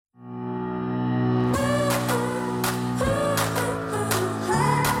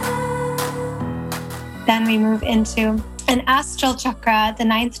Then we move into an astral chakra, the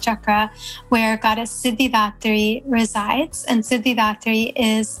ninth chakra, where goddess Siddhidatri resides. And Siddhidatri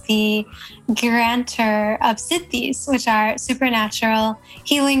is the grantor of siddhis, which are supernatural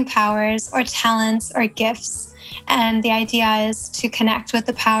healing powers or talents or gifts. And the idea is to connect with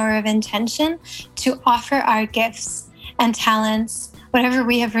the power of intention, to offer our gifts and talents, whatever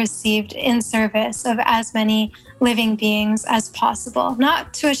we have received, in service of as many living beings as possible,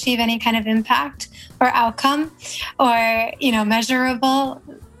 not to achieve any kind of impact or outcome or, measurable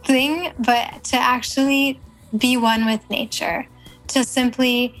thing, but to actually be one with nature, to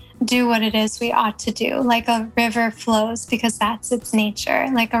simply do what it is we ought to do. Like a river flows because that's its nature.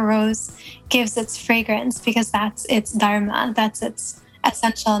 Like a rose gives its fragrance because that's its dharma, that's its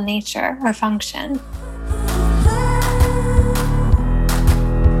essential nature or function.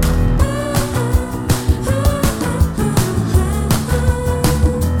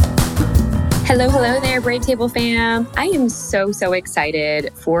 Hello there, Brave Table fam. I am so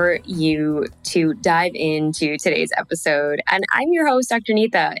excited for you to dive into today's episode. And I'm your host, Dr.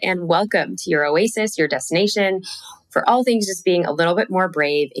 Neeta, and welcome to your oasis, your destination for all things just being a little bit more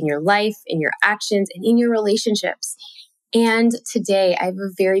brave in your life, in your actions, and in your relationships. And today I have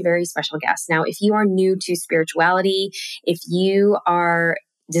a very, very special guest. Now, if you are new to spirituality, if you are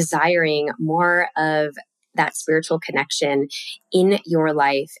desiring more of that spiritual connection in your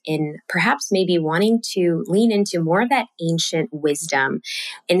life, and perhaps maybe wanting to lean into more of that ancient wisdom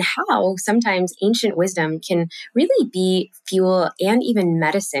and how sometimes ancient wisdom can really be fuel and even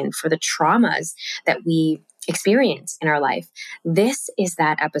medicine for the traumas that we experience in our life. This is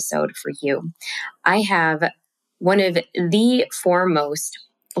that episode for you. I have one of the foremost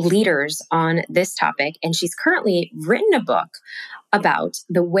leaders on this topic, and she's currently written a book about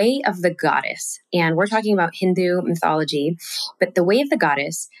the way of the goddess. And we're talking about Hindu mythology, but the way of the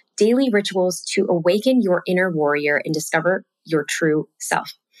goddess, daily rituals to awaken your inner warrior and discover your true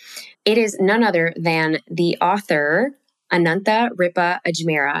self. It is none other than the author, Ananta Ripa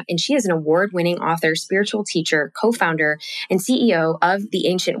Ajmera, and she is an award-winning author, spiritual teacher, co-founder, and CEO of The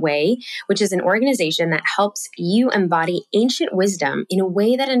Ancient Way, which is an organization that helps you embody ancient wisdom in a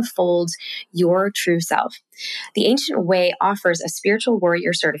way that unfolds your true self. The Ancient Way offers a spiritual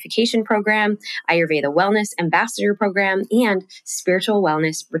warrior certification program, Ayurveda wellness ambassador program, and spiritual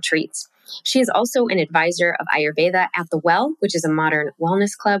wellness retreats. She is also an advisor of Ayurveda at The Well, which is a modern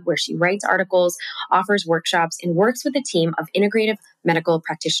wellness club where she writes articles, offers workshops, and works with a team of integrative medical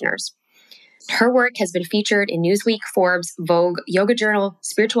practitioners. Her work has been featured in Newsweek, Forbes, Vogue, Yoga Journal,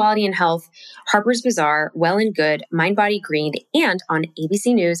 Spirituality and Health, Harper's Bazaar, Well and Good, Mind Body Green, and on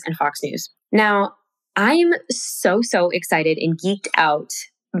ABC News and Fox News. Now, I'm so excited and geeked out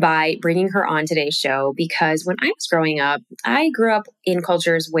by bringing her on today's show because when I was growing up, I grew up in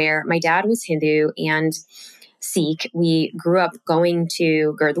cultures where my dad was Hindu and Sikh. We grew up going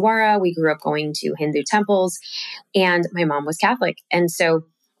to Gurdwara. We grew up going to Hindu temples, and my mom was Catholic. And so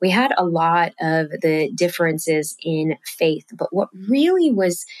we had a lot of the differences in faith. But what really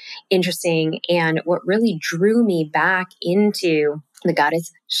was interesting and what really drew me back into the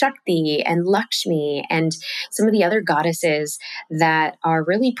goddess Shakti and Lakshmi and some of the other goddesses that are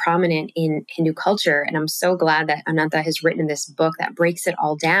really prominent in Hindu culture. And I'm so glad that Ananta has written this book that breaks it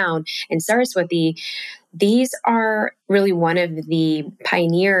all down. And Saraswati, these are really one of the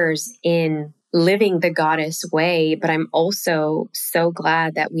pioneers in living the goddess way, but I'm also so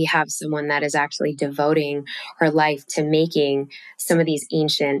glad that we have someone that is actually devoting her life to making some of these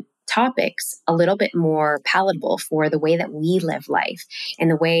ancient topics a little bit more palatable for the way that we live life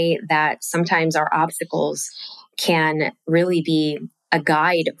and the way that sometimes our obstacles can really be a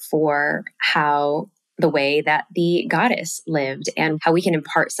guide for how the way that the goddess lived and how we can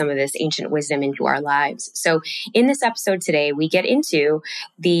impart some of this ancient wisdom into our lives. So in this episode today, we get into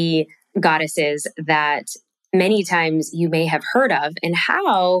the goddesses that many times you may have heard of and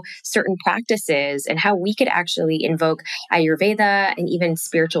how certain practices and how we could actually invoke Ayurveda and even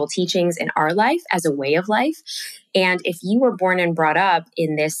spiritual teachings in our life as a way of life. And if you were born and brought up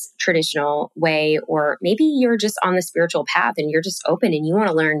in this traditional way, or maybe you're just on the spiritual path and you're just open and you want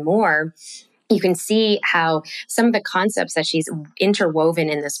to learn more, you can see how some of the concepts that she's interwoven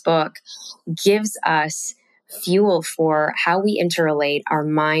in this book gives us fuel for how we interrelate our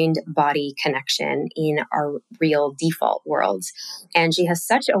mind-body connection in our real default worlds. And she has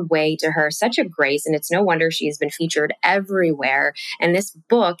such a way to her, such a grace, and it's no wonder she has been featured everywhere. And this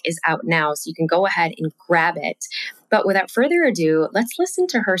book is out now, so you can go ahead and grab it. But without further ado, let's listen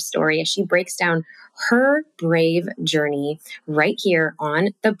to her story as she breaks down her brave journey right here on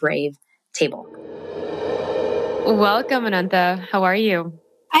the Brave Table. Welcome, Ananta. How are you?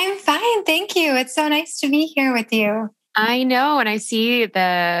 I'm fine. fine. Thank you. It's so nice to be here with you. I know. And I see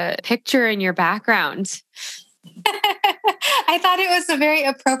the picture in your background. I thought it was a very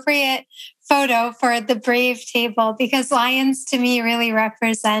appropriate photo for the brave table because lions to me really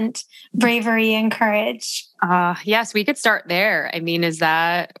represent bravery and courage. Yes, we could start there. I mean,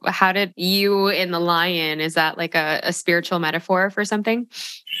 how did you in the lion, is that like a spiritual metaphor for something?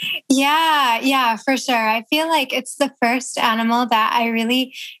 Yeah, for sure. I feel like it's the first animal that I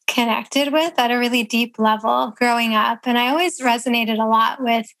really connected with at a really deep level growing up. And I always resonated a lot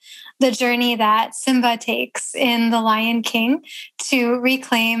with the journey that Simba takes in The Lion King to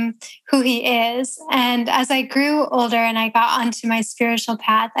reclaim who he is. And as I grew older and I got onto my spiritual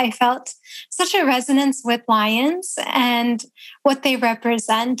path, I felt such a resonance with lions and what they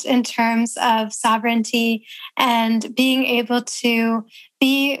represent in terms of sovereignty and being able to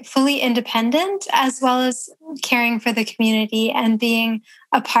be fully independent as well as caring for the community and being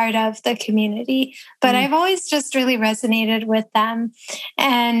a part of the community. But I've always just really resonated with them,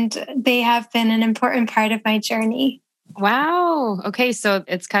 and they have been an important part of my journey. Wow. Okay. So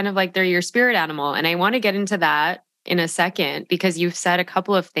it's kind of like they're your spirit animal. And I want to get into that in a second because you've said a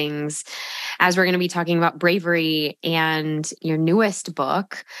couple of things as we're going to be talking about bravery and your newest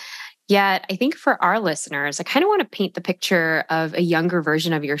book. Yet, I think for our listeners, I kind of want to paint the picture of a younger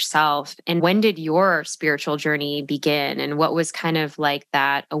version of yourself. And when did your spiritual journey begin? And what was kind of like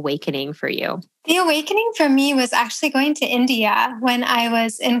that awakening for you? The awakening for me was actually going to India when I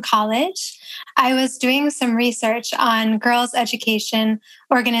was in college. I was doing some research on girls' education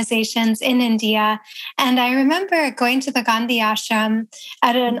organizations in India. And I remember going to the Gandhi ashram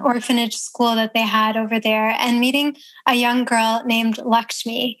at an orphanage school that they had over there and meeting a young girl named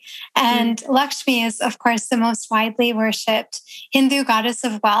Lakshmi. And Lakshmi is, of course, the most widely worshipped Hindu goddess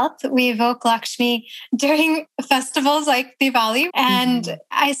of wealth. We evoke Lakshmi during festivals like Diwali. And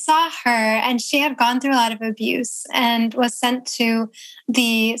I saw her, and she had gone through a lot of abuse and was sent to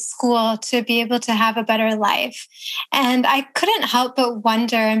the school to be able to have a better life. And I couldn't help but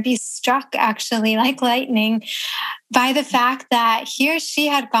wonder and be struck, actually, like lightning, by the fact that here she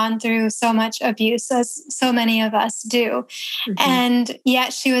had gone through so much abuse, as so many of us do. And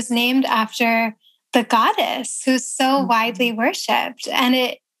yet she was named after the goddess who's so widely worshipped. And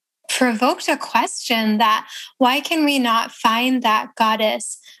it provoked a question that why can we not find that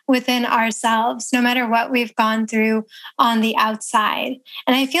goddess within ourselves, no matter what we've gone through on the outside?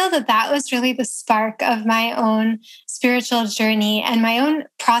 And I feel that that was really the spark of my own spiritual journey and my own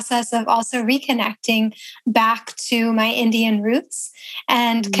process of also reconnecting back to my Indian roots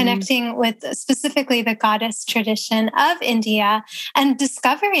and connecting with specifically the goddess tradition of India and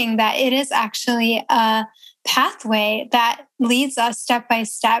discovering that it is actually a pathway that leads us step by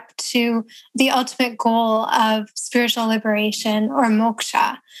step to the ultimate goal of spiritual liberation or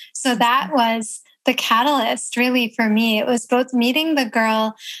moksha. So that was the catalyst really for me. It was both meeting the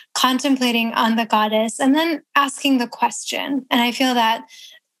girl, contemplating on the goddess, and then asking the question. And I feel that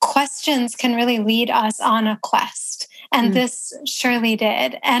questions can really lead us on a quest. And this surely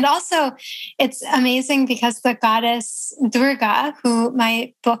did. And also, it's amazing because the goddess Durga, who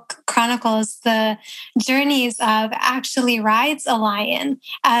my book chronicles the journeys of, actually rides a lion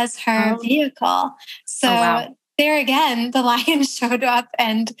as her vehicle. So there again, the lion showed up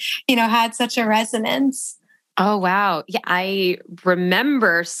and, had such a resonance. Oh, wow. Yeah, I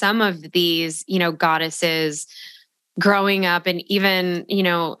remember some of these, goddesses growing up, and even,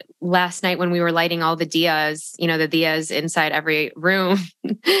 last night when we were lighting all the diyas, the diyas inside every room,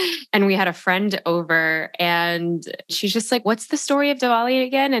 and we had a friend over and she's just like, what's the story of Diwali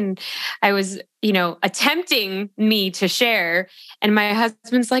again? And I was, attempting me to share. And my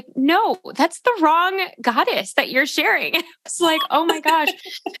husband's like, no, that's the wrong goddess that you're sharing. It's like, oh my gosh.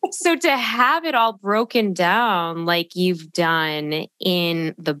 So to have it all broken down like you've done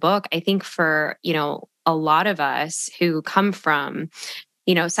in the book, I think for, a lot of us who come from,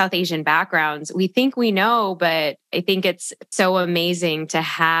 South Asian backgrounds, we think we know, but I think it's so amazing to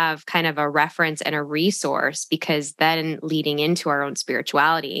have kind of a reference and a resource, because then leading into our own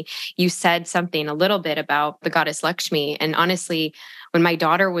spirituality, you said something a little bit about the goddess Lakshmi. And honestly, when my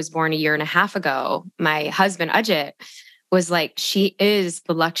daughter was born a year and a half ago, my husband Ajit was like, she is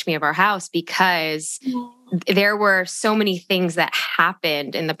the Lakshmi of our house, because there were so many things that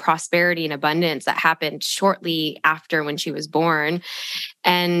happened in the prosperity and abundance that happened shortly after when she was born.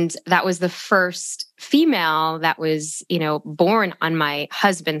 And that was the first female that was, born on my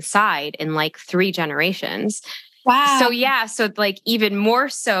husband's side in like 3 generations. Wow. So yeah, so like even more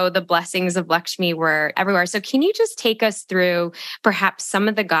so the blessings of Lakshmi were everywhere. So can you just take us through perhaps some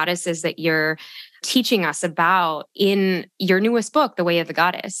of the goddesses that you're teaching us about in your newest book, The Way of the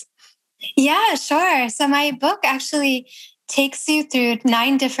Goddess? Yeah, sure. So my book actually takes you through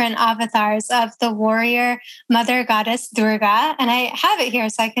 9 different avatars of the warrior mother goddess Durga. And I have it here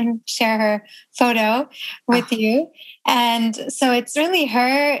so I can share her photo with Oh, you. And so it's really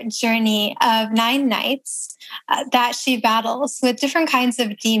her journey of 9 nights that she battles with different kinds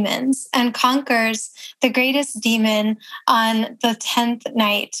of demons and conquers the greatest demon on the 10th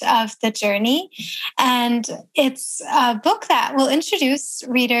night of the journey. And it's a book that will introduce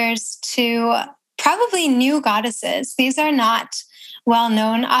readers to probably new goddesses. These are not well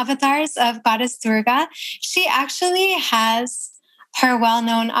known avatars of Goddess Durga. She actually has her well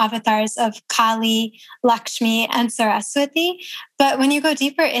known avatars of Kali, Lakshmi, and Saraswati. But when you go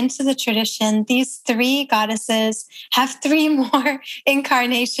deeper into the tradition, these 3 goddesses have 3 more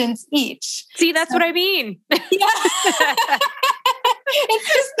incarnations each. see, that's what I mean. Yeah.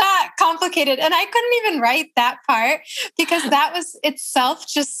 It's just that complicated. And I couldn't even write that part because that was itself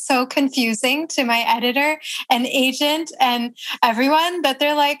just so confusing to my editor and agent and everyone that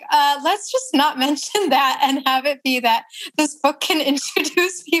they're like, let's just not mention that and have it be that this book can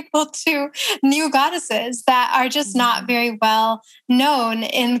introduce people to new goddesses that are just not very well known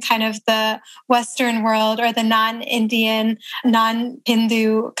in kind of the Western world or the non-Indian,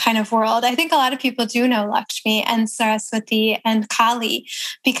 non-Hindu kind of world. I think a lot of people do know Lakshmi and Saraswati and Kali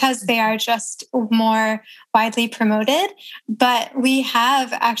because they are just more widely promoted. But we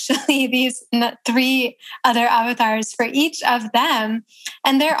have actually these 3 other avatars for each of them.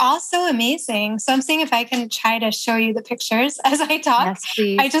 And they're also amazing. So I'm seeing if I can try to show you the pictures as I talk. Yes,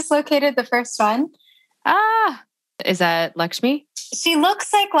 please. I just located the first one. Is that Lakshmi? She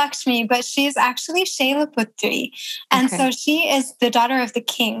looks like Lakshmi, but she's actually Shailaputri. And Okay. so she is the daughter of the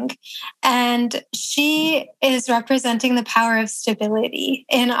king. And she is representing the power of stability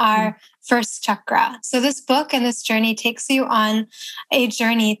in our first chakra. So this book and this journey takes you on a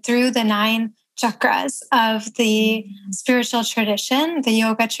journey through the 9 chakras of the spiritual tradition, the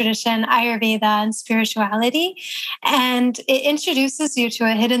yoga tradition, Ayurveda, and spirituality. And it introduces you to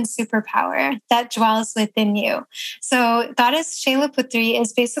a hidden superpower that dwells within you. So Goddess Shailaputri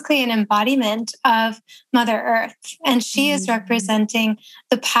is basically an embodiment of Mother Earth, and she is representing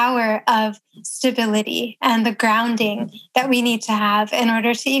the power of stability and the grounding that we need to have in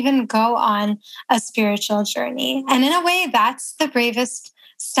order to even go on a spiritual journey. And in a way, that's the bravest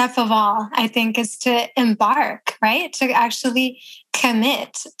step of all, I think, is to embark, right? To actually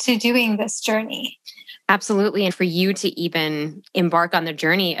commit to doing this journey. Absolutely. And for you to even embark on the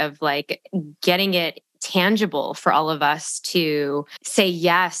journey of like getting it tangible for all of us to say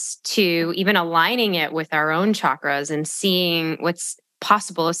yes to even aligning it with our own chakras and seeing what's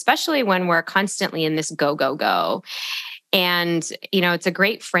possible, especially when we're constantly in this go, go, go. And, it's a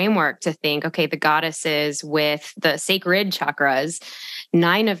great framework to think, okay, the goddesses with the sacred chakras,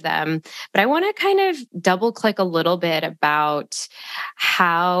 9 of them. But I want to kind of double click a little bit about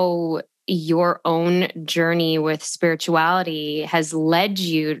how your own journey with spirituality has led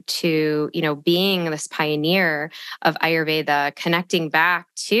you to, being this pioneer of Ayurveda, connecting back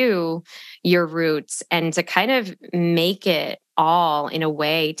to your roots and to kind of make it all in a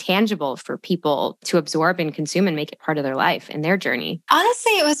way tangible for people to absorb and consume and make it part of their life and their journey.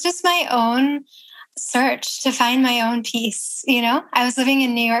 Honestly, it was just my own search to find my own peace. I was living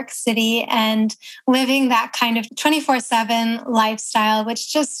in New York City and living that kind of 24/7 lifestyle,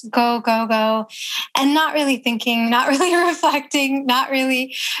 which just go, go, go, and not really thinking, not really reflecting, not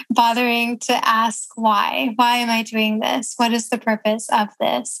really bothering to ask why. Why am I doing this? What is the purpose of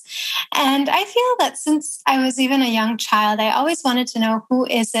this? And I feel that since I was even a young child, I always wanted to know, who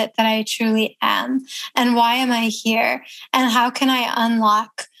is it that I truly am? And why am I here? And how can I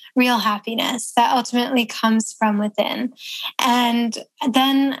unlock real happiness that ultimately comes from within? And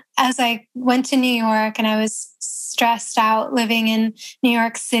then as I went to New York and I was stressed out living in New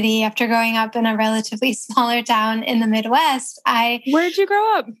York City after growing up in a relatively smaller town in the Midwest, Where did you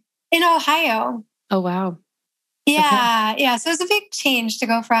grow up? in Ohio. Oh, wow. Yeah, yeah. So it was a big change to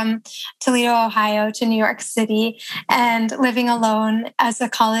go from Toledo, Ohio to New York City and living alone as a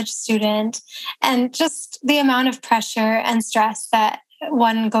college student. And just the amount of pressure and stress that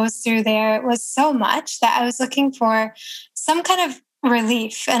one goes through there was so much that I was looking for some kind of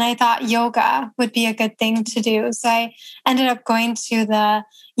relief. And I thought yoga would be a good thing to do. So I ended up going to the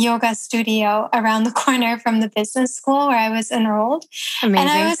yoga studio around the corner from the business school where I was enrolled. Amazing. And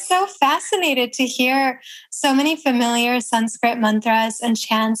I was so fascinated to hear so many familiar Sanskrit mantras and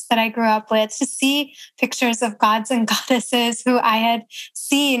chants that I grew up with, to see pictures of gods and goddesses who I had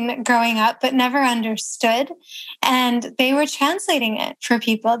seen growing up but never understood. And they were translating it for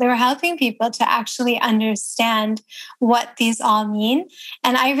people. They were helping people to actually understand what these all mean.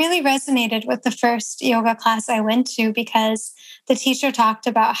 And I really resonated with the first yoga class I went to, because the teacher talked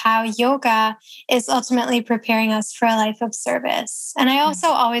about how yoga is ultimately preparing us for a life of service. And I also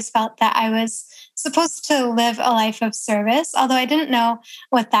always felt that I was supposed to live a life of service, although I didn't know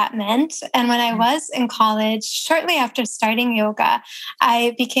what that meant. And when I was in college, shortly after starting yoga,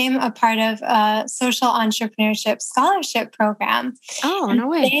 I became a part of a social entrepreneurship scholarship program. Oh, no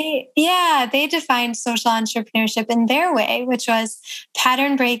way. They defined social entrepreneurship in their way, which was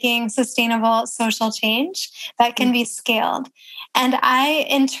pattern breaking, sustainable social change that can be scaled. And I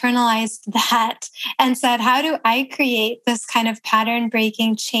internalized that and said, how do I create this kind of pattern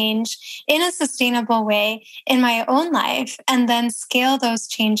breaking change in a sustainable way in my own life, and then scale those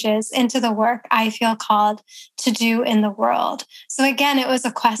changes into the work I feel called to do in the world? So again, it was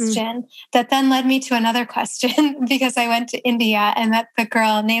a question that then led me to another question, because I went to India and met the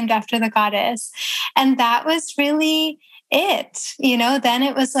girl named after the goddess. And that was really it. Then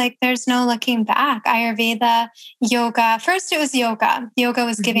it was like, there's no looking back. Ayurveda, yoga. First, it was yoga. Yoga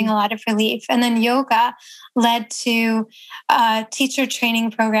was giving a lot of relief. And then yoga led to a teacher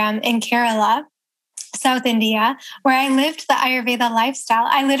training program in Kerala, South India, where I lived the Ayurveda lifestyle.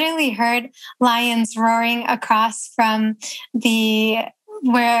 I literally heard lions roaring across from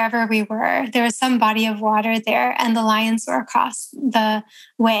wherever we were. There was some body of water there, and the lions were across the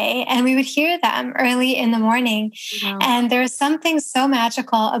way, and we would hear them early in the morning. Wow. And there was something so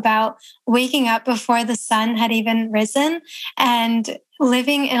magical about waking up before the sun had even risen and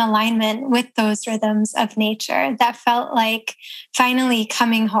living in alignment with those rhythms of nature that felt like finally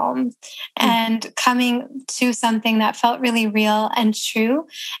coming home and coming to something that felt really real and true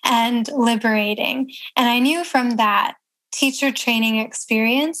and liberating. And I knew from that teacher training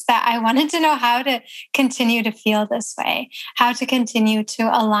experience that I wanted to know how to continue to feel this way, how to continue to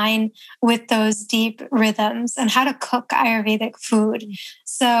align with those deep rhythms, and how to cook Ayurvedic food.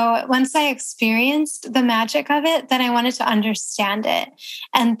 So once I experienced the magic of it, then I wanted to understand it.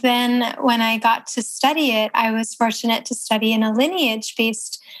 And then when I got to study it, I was fortunate to study in a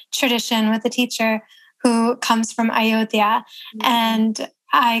lineage-based tradition with a teacher who comes from Ayodhya. And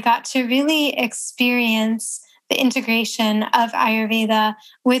I got to really experience the integration of Ayurveda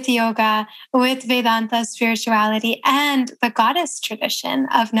with yoga, with Vedanta spirituality, and the goddess tradition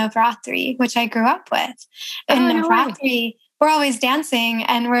of Navratri, which I grew up with. In Navratri, we're always dancing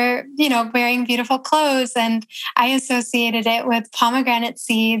and we're, wearing beautiful clothes. And I associated it with pomegranate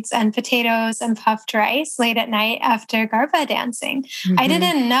seeds and potatoes and puffed rice late at night after Garba dancing. I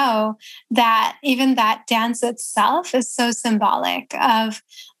didn't know that even that dance itself is so symbolic of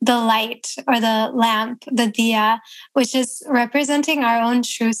the light or the lamp, the diya, which is representing our own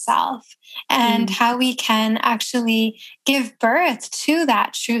true self, and how we can actually give birth to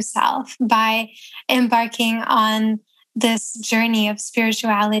that true self by embarking on this journey of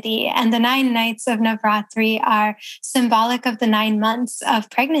spirituality. And the 9 nights of Navratri are symbolic of the 9 months of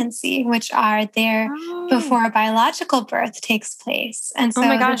pregnancy, which are there before biological birth takes place. And so, oh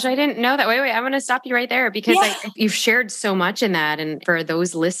my gosh, I didn't know that. Wait, I want to stop you right there, because you've shared so much in that. And for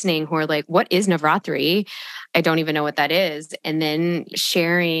those listening who are like, what is Navratri? I don't even know what that is. And then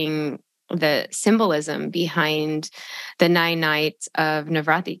sharing the symbolism behind the 9 nights of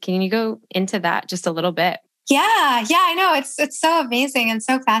Navratri. Can you go into that just a little bit? Yeah, I know. It's so amazing and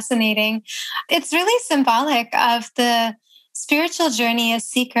so fascinating. It's really symbolic of the spiritual journey a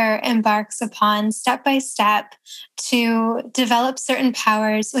seeker embarks upon step by step to develop certain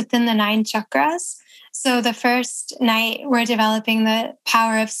powers within the 9 chakras. So the first night, we're developing the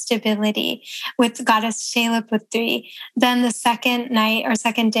power of stability with goddess Shailaputri. Then the second night or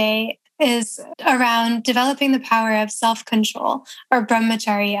second day is around developing the power of self-control or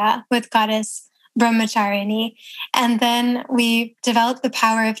brahmacharya with goddess Brahmacharini. And then we develop the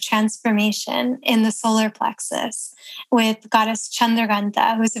power of transformation in the solar plexus with goddess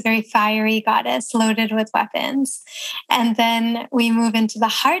Chandraganta, who's a very fiery goddess loaded with weapons. And then we move into the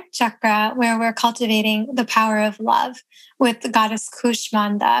heart chakra, where we're cultivating the power of love with the goddess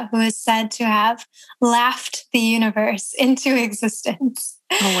Kushmanda, who is said to have laughed the universe into existence.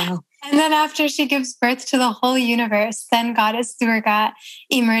 Oh, wow. And then after she gives birth to the whole universe, then goddess Durga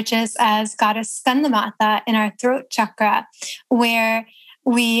emerges as goddess Skandamata in our throat chakra, where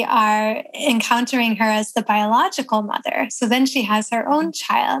we are encountering her as the biological mother. So then she has her own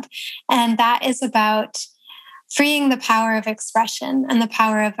child. And that is about freeing the power of expression and the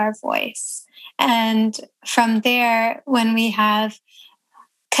power of our voice. And from there, when we have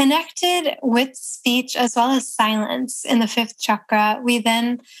connected with speech as well as silence in the fifth chakra, we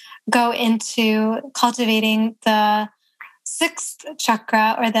then go into cultivating the sixth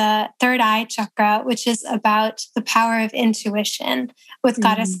chakra or the third eye chakra, which is about the power of intuition with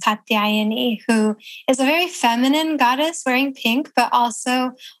goddess Katyayani, who is a very feminine goddess wearing pink, but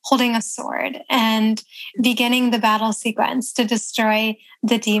also holding a sword and beginning the battle sequence to destroy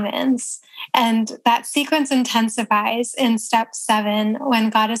the demons. And that sequence intensifies in step 7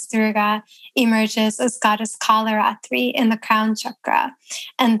 when goddess Durga emerges as goddess Kalaratri in the crown chakra.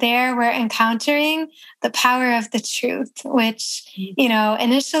 And there we're encountering the power of the truth, which,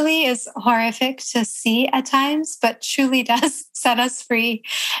 initially is horrific to see at times, but truly does set us free.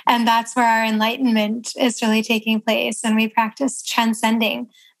 And that's where our enlightenment is really taking place. And we practice transcending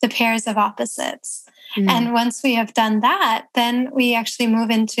the pairs of opposites. And once we have done that, then we actually move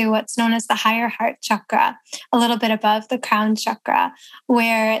into what's known as the higher heart chakra, a little bit above the crown chakra,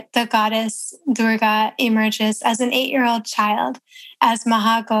 where the goddess Durga emerges as an 8-year-old child, as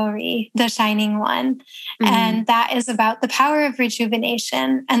Mahagauri, the shining one. And that is about the power of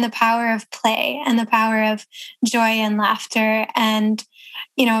rejuvenation and the power of play and the power of joy and laughter and,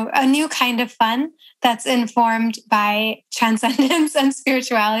 a new kind of fun that's informed by transcendence and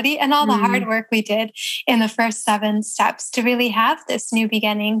spirituality and all the hard work we did in the first 7 steps to really have this new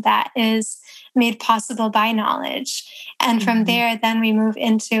beginning that is made possible by knowledge. And from there, then we move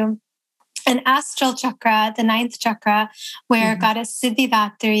into an astral chakra, the 9th chakra, where goddess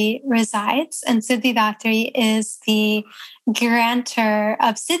Siddhidatri resides. And Siddhidatri is the grantor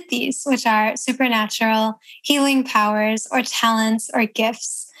of siddhis, which are supernatural healing powers or talents or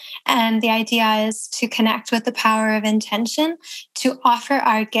gifts. And the idea is to connect with the power of intention, to offer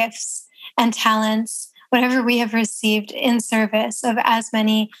our gifts and talents, whatever we have received, in service of as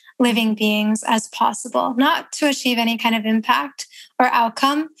many living beings as possible, not to achieve any kind of impact or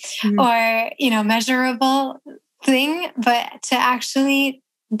outcome or, measurable thing, but to actually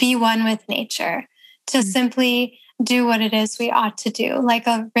be one with nature, to simply do what it is we ought to do. Like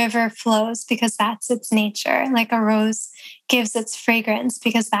a river flows because that's its nature. Like a rose gives its fragrance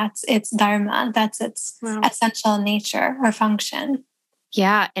because that's its dharma, that's its essential nature or function.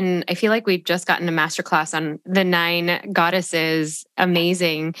 Yeah. And I feel like we've just gotten a masterclass on the 9 goddesses.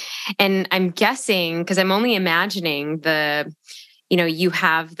 Amazing. And I'm guessing, because I'm only imagining you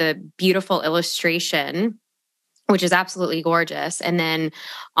have the beautiful illustration, which is absolutely gorgeous. And then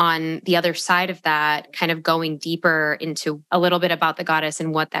on the other side of that, kind of going deeper into a little bit about the goddess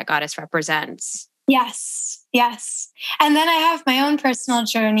and what that goddess represents. Yes. And then I have my own personal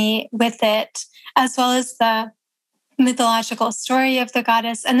journey with it, as well as the mythological story of the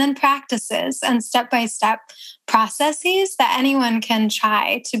goddess, and then practices and step-by-step processes that anyone can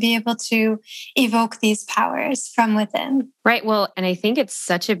try to be able to evoke these powers from within. Right. Well, and I think it's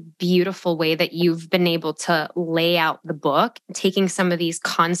such a beautiful way that you've been able to lay out the book, taking some of these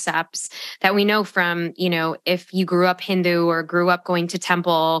concepts that we know from, if you grew up Hindu or grew up going to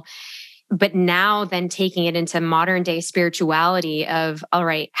temple, but now then taking it into modern day spirituality of, all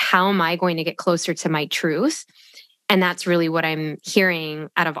right, how am I going to get closer to my truth? And that's really what I'm hearing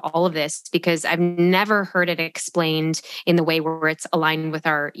out of all of this, because I've never heard it explained in the way where it's aligned with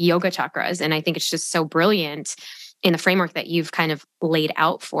our yoga chakras. And I think it's just so brilliant in the framework that you've kind of laid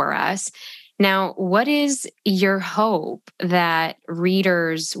out for us. Now, what is your hope that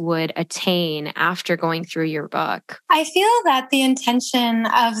readers would attain after going through your book? I feel that the intention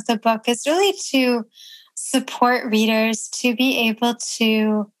of the book is really to support readers to be able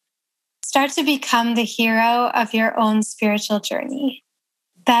to start to become the hero of your own spiritual journey.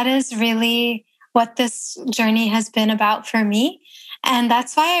 That is really what this journey has been about for me. And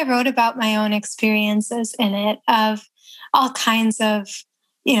that's why I wrote about my own experiences in it, of all kinds of,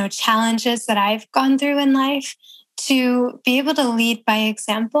 challenges that I've gone through in life, to be able to lead by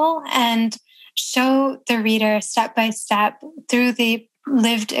example and show the reader step by step through the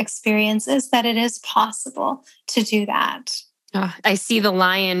lived experiences that it is possible to do that. Oh, I see the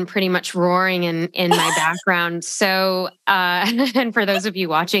lion pretty much roaring in my background. So, and for those of you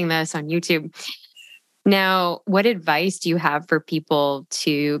watching this on YouTube, now, what advice do you have for people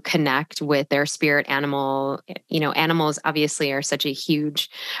to connect with their spirit animal? Animals obviously are such a huge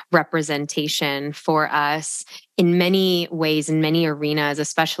representation for us in many ways, in many arenas,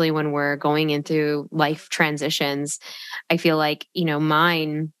 especially when we're going into life transitions. I feel like,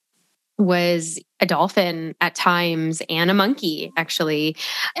 mine was a dolphin at times and a monkey, actually,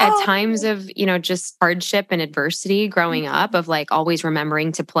 at times of, just hardship and adversity growing up, of like always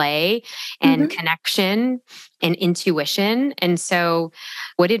remembering to play and connection and intuition. And so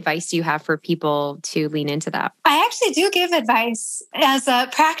what advice do you have for people to lean into that? I actually do give advice as a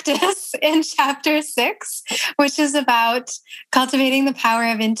practice in chapter 6, which is about cultivating the power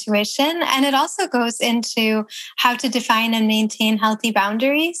of intuition. And it also goes into how to define and maintain healthy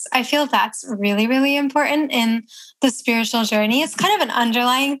boundaries. I feel that's really, really important in the spiritual journey. It's kind of an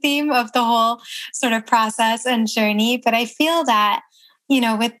underlying theme of the whole sort of process and journey. But I feel that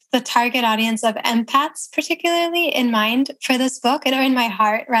with the target audience of empaths, particularly in mind for this book, or in my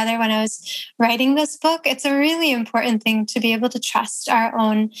heart, rather, when I was writing this book, it's a really important thing to be able to trust our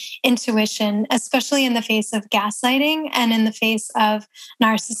own intuition, especially in the face of gaslighting and in the face of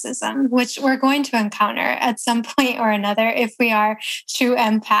narcissism, which we're going to encounter at some point or another if we are true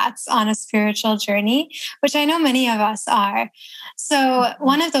empaths on a spiritual journey, which I know many of us are. So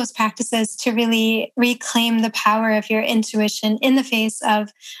one of those practices to really reclaim the power of your intuition in the face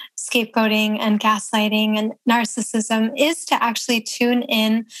of scapegoating and gaslighting and narcissism is to actually tune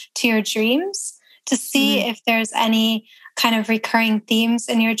in to your dreams to see if there's any kind of recurring themes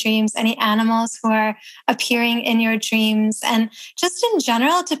in your dreams, any animals who are appearing in your dreams, and just in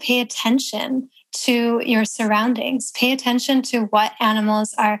general to pay attention to your surroundings. Pay attention to what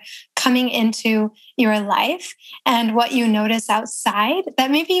animals are coming into your life and what you notice outside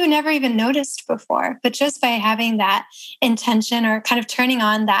that maybe you never even noticed before. But just by having that intention or kind of turning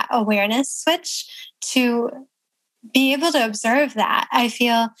on that awareness switch to be able to observe that, I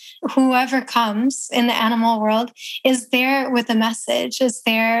feel whoever comes in the animal world is there with a message, is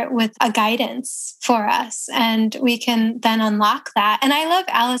there with a guidance for us. And we can then unlock that. And I love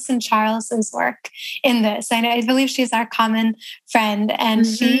Alison Charles's work in this. I believe she's our common friend, and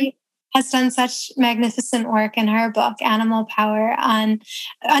she has done such magnificent work in her book, Animal Power, on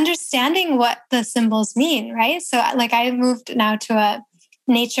understanding what the symbols mean, right? So like I moved now to a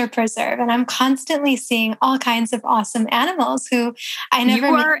nature preserve, and I'm constantly seeing all kinds of awesome animals who I never.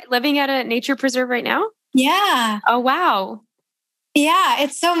 You are living at a nature preserve right now? Yeah. Oh, wow. Yeah,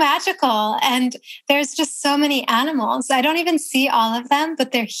 it's so magical. And there's just so many animals. I don't even see all of them,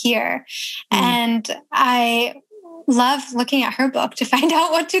 but they're here. And I love looking at her book to find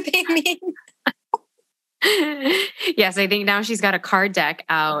out what do they mean. Yes, I think now she's got a card deck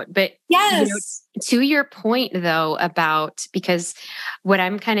out. But yes, to your point, though, about, because what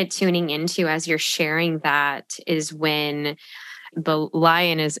I'm kind of tuning into as you're sharing that is when the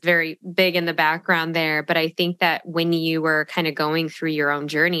lion is very big in the background there. But I think that when you were kind of going through your own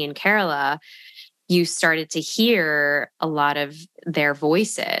journey in Kerala, you started to hear a lot of their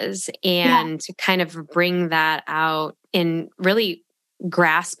voices and to kind of bring that out and really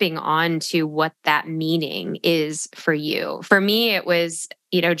grasping on to what that meaning is for you. For me, it was,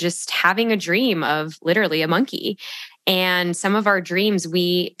 just having a dream of literally a monkey. And some of our dreams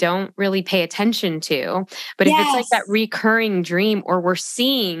we don't really pay attention to. But if it's like that recurring dream, or we're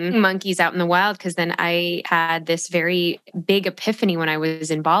seeing monkeys out in the wild, because then I had this very big epiphany when I was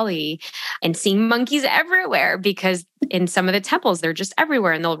in Bali and seeing monkeys everywhere, because in some of the temples, they're just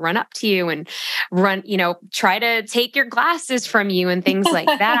everywhere and they'll run up to you and try to take your glasses from you and things like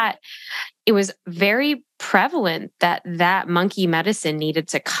that. It was very prevalent that monkey medicine needed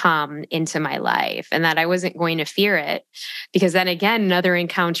to come into my life, and that I wasn't going to fear it, because then again, another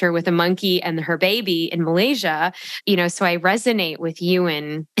encounter with a monkey and her baby in Malaysia, so I resonate with you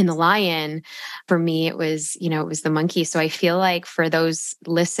in the lion. For me, it was the monkey. So I feel like for those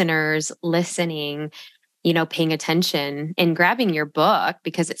listeners listening, paying attention and grabbing your book,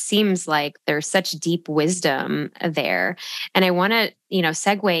 because it seems like there's such deep wisdom there. And I want to,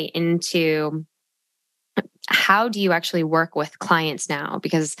 segue into how do you actually work with clients now?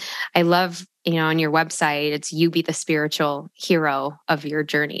 Because I love, on your website, it's you be the spiritual hero of your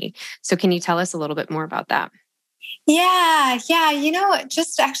journey. So can you tell us a little bit more about that? Yeah.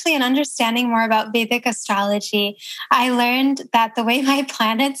 Just actually in understanding more about Vedic astrology, I learned that the way my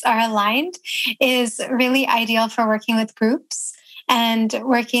planets are aligned is really ideal for working with groups and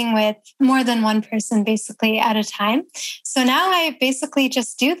working with more than one person basically at a time. So now I basically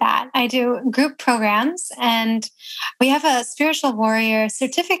just do that. I do group programs, and we have a spiritual warrior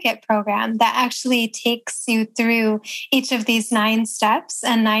certificate program that actually takes you through each of these 9 steps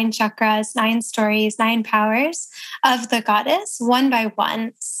and 9 chakras, 9 stories, 9 powers of the goddess, one by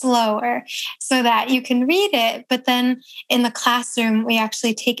one, slower, so that you can read it. But then in the classroom, we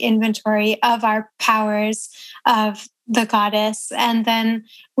actually take inventory of our powers of the goddess. And then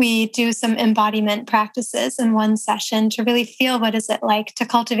we do some embodiment practices in one session to really feel what is it like to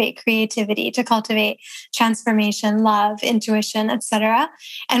cultivate creativity, to cultivate transformation, love, intuition, etc.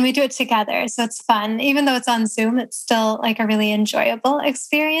 And we do it together. So it's fun. Even though it's on Zoom, it's still like a really enjoyable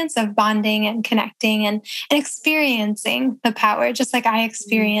experience of bonding and connecting and experiencing the power, just like I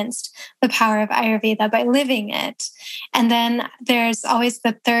experienced the power of Ayurveda by living it. And then there's always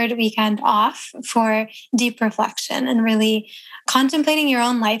the third weekend off for deep reflection and really contemplating your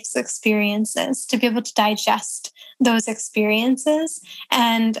own life's experiences to be able to digest those experiences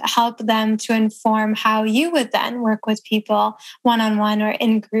and help them to inform how you would then work with people one-on-one or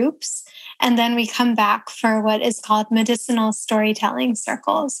in groups. And then we come back for what is called medicinal storytelling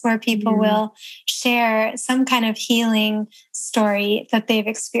circles, where people will share some kind of healing story that they've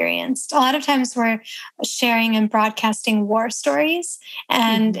experienced. A lot of times we're sharing and broadcasting war stories,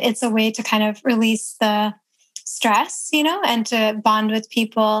 and it's a way to kind of release the stress, and to bond with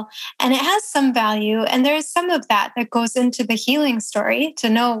people. And it has some value. And there's some of that goes into the healing story to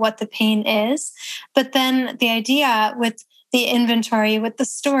know what the pain is. But then the idea with the inventory, with the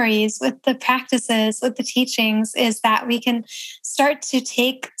stories, with the practices, with the teachings is that we can start to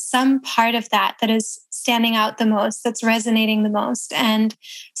take some part of that is standing out the most, that's resonating the most, and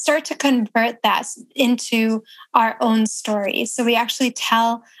start to convert that into our own story. So we actually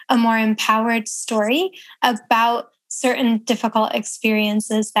tell a more empowered story about certain difficult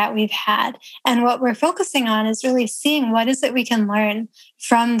experiences that we've had. And what we're focusing on is really seeing what is it we can learn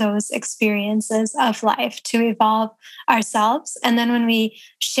from those experiences of life to evolve ourselves. And then when we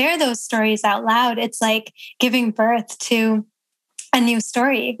share those stories out loud, it's like giving birth to a new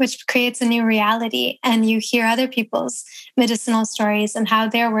story, which creates a new reality. And you hear other people's medicinal stories and how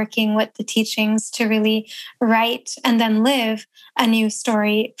they're working with the teachings to really write and then live a new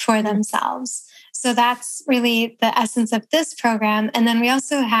story for themselves. So that's really the essence of this program. And then we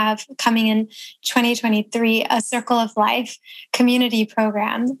also have coming in 2023, a Circle of Life community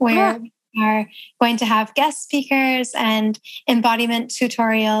program where we are going to have guest speakers and embodiment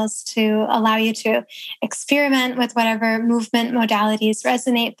tutorials to allow you to experiment with whatever movement modalities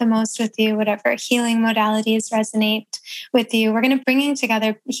resonate the most with you, whatever healing modalities resonate with you. We're going to bringing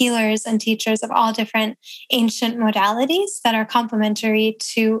together healers and teachers of all different ancient modalities that are complementary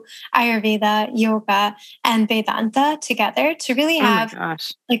to Ayurveda, yoga, and Vedanta together to really have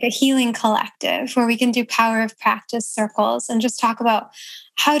like a healing collective where we can do power of practice circles and just talk about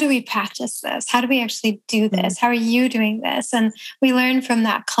how do we practice this? How do we actually do this? How are you doing this? And we learn from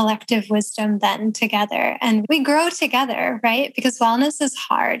that collective wisdom then together and we grow together, right? Because wellness is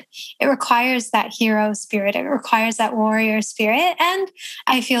hard. It requires that hero spirit. It requires that warrior spirit. And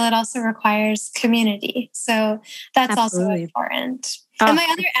I feel it also requires community. So that's also important. And my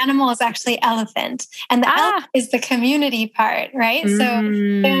other animal is actually elephant. And the elephant is the community part, right? So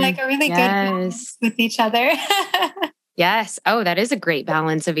they're like a really good balance with each other. Yes. Oh, that is a great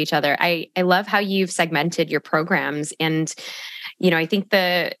balance of each other. I love how you've segmented your programs. And, I think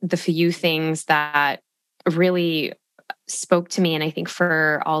the few things that really spoke to me, and I think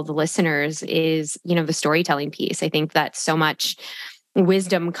for all the listeners is, the storytelling piece. I think that so much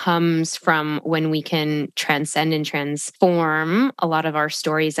wisdom comes from when we can transcend and transform a lot of our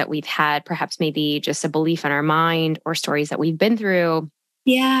stories that we've had, perhaps maybe just a belief in our mind or stories that we've been through.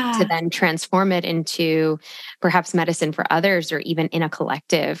 To then transform it into perhaps medicine for others or even in a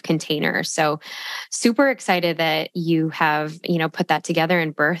collective container. So super excited that you have, put that together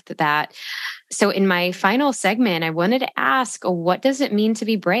and birthed that. So in my final segment, I wanted to ask, what does it mean to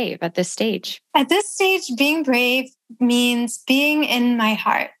be brave at this stage? At this stage, being brave means being in my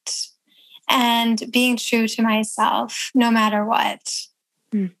heart and being true to myself, no matter what.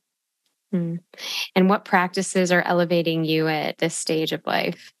 And what practices are elevating you at this stage of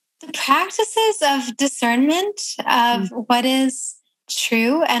life? The practices of discernment of what is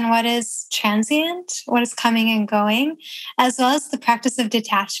true and what is transient, what is coming and going, as well as the practice of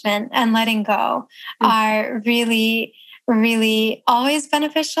detachment and letting go are really, really always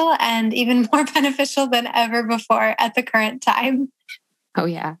beneficial and even more beneficial than ever before at the current time. Oh,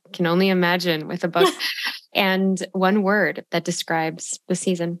 yeah. Can only imagine with a book. And one word that describes the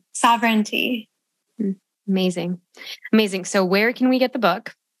season. Sovereignty. Amazing. Amazing. So where can we get the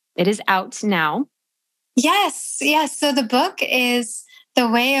book? It is out now. Yes. So the book is The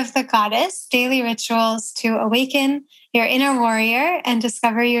Way of the Goddess, Daily Rituals to Awaken Your Inner Warrior and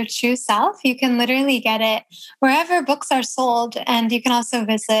Discover Your True Self. You can literally get it wherever books are sold. And you can also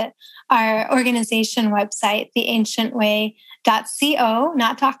visit our organization website, theancientway.co,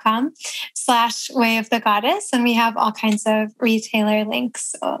 not .com, /Way of the Goddess. And we have all kinds of retailer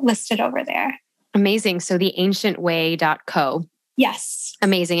links listed over there. Amazing. So theancientway.co. Yes.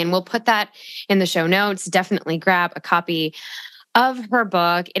 Amazing. And we'll put that in the show notes. Definitely grab a copy of her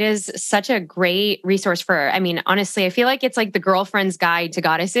book. It is such a great resource for, I mean, honestly, I feel like it's like the girlfriend's guide to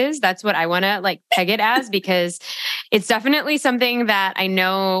goddesses. That's what I want to like peg it as, because it's definitely something that I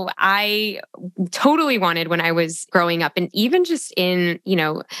know I totally wanted when I was growing up. And even just in,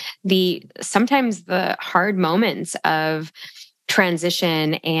 sometimes the hard moments of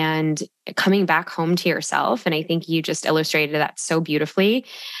transition and coming back home to yourself. And I think you just illustrated that so beautifully.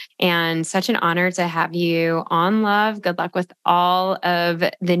 And such an honor to have you on, love. Good luck with all of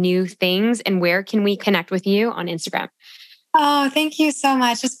the new things. And where can we connect with you on Instagram? Oh, thank you so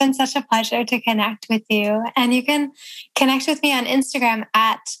much. It's been such a pleasure to connect with you. And you can connect with me on Instagram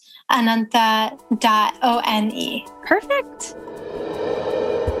at ananta.one. Perfect.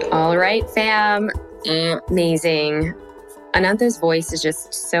 All right, fam. Amazing. Ananta's voice is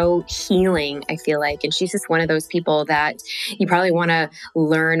just so healing, I feel like. And she's just one of those people that you probably want to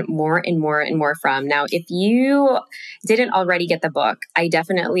learn more and more and more from. Now, if you didn't already get the book, I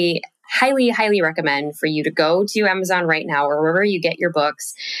definitely highly, highly recommend for you to go to Amazon right now or wherever you get your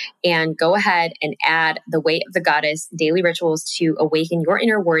books and go ahead and add The Way of the Goddess, Daily Rituals to Awaken Your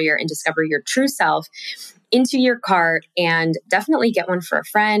Inner Warrior and Discover Your True Self into your cart, and definitely get one for a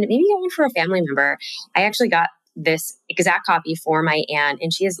friend, maybe get one for a family member. I actually got this exact copy for my aunt,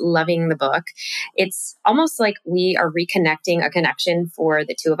 and she is loving the book. It's almost like we are reconnecting a connection for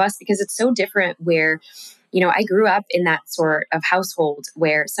the two of us, because it's so different where, I grew up in that sort of household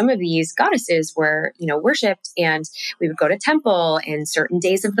where some of these goddesses were, worshipped, and we would go to temple and certain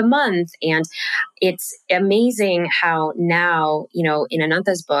days of the month. And it's amazing how now, in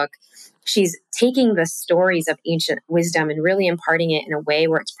Ananta's book, she's taking the stories of ancient wisdom and really imparting it in a way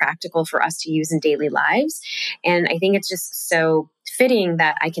where it's practical for us to use in daily lives. And I think it's just so fitting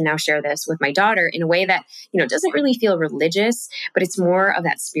that I can now share this with my daughter in a way that, doesn't really feel religious, but it's more of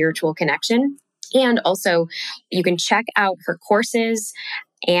that spiritual connection. And also, you can check out her courses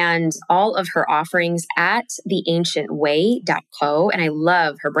and all of her offerings at theancientway.co. And I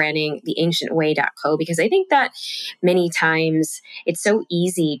love her branding, theancientway.co, because I think that many times it's so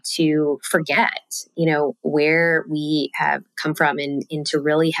easy to forget, where we have come from, and to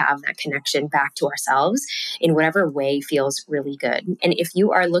really have that connection back to ourselves in whatever way feels really good. And if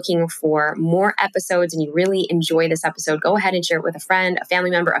you are looking for more episodes and you really enjoy this episode, go ahead and share it with a friend, a family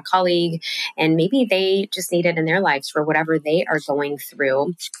member, a colleague, and maybe they just need it in their lives for whatever they are going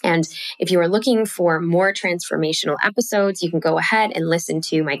through. And if you are looking for more transformational episodes, you can go ahead and listen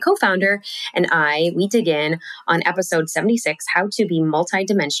to my co-founder and we dig in on episode 76, How to Be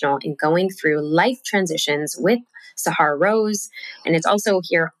Multidimensional in Going Through Life Transitions with Sahar Rose. And it's also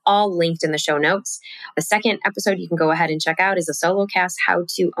here all linked in the show notes. The second episode you can go ahead and check out is a solo cast, How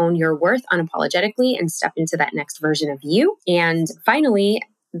to Own Your Worth Unapologetically and Step into That Next Version of You. And finally,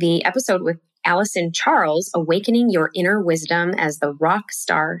 the episode with Allison Charles, Awakening Your Inner Wisdom as the Rock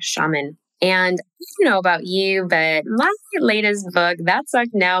Star Shaman. And I don't know about you, but my latest book, That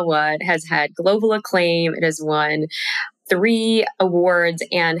Sucked Now What, has had global acclaim. It has won 3 awards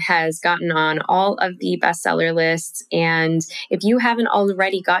and has gotten on all of the bestseller lists. And if you haven't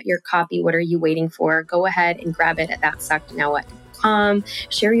already got your copy, what are you waiting for? Go ahead and grab it at thatsuckednowwhat.com.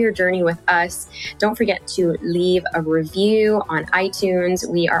 Share your journey with us. Don't forget to leave a review on iTunes.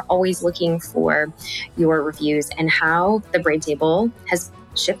 We are always looking for your reviews and how the Brave Table has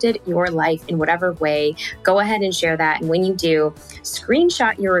shifted your life in whatever way. Go ahead and share that. And when you do,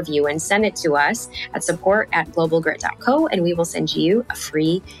 screenshot your review and send it to us at support@globalgrit.co, and we will send you a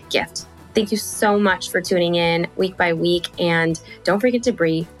free gift. Thank you so much for tuning in week by week. And don't forget to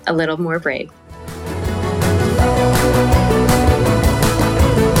breathe a little more brave.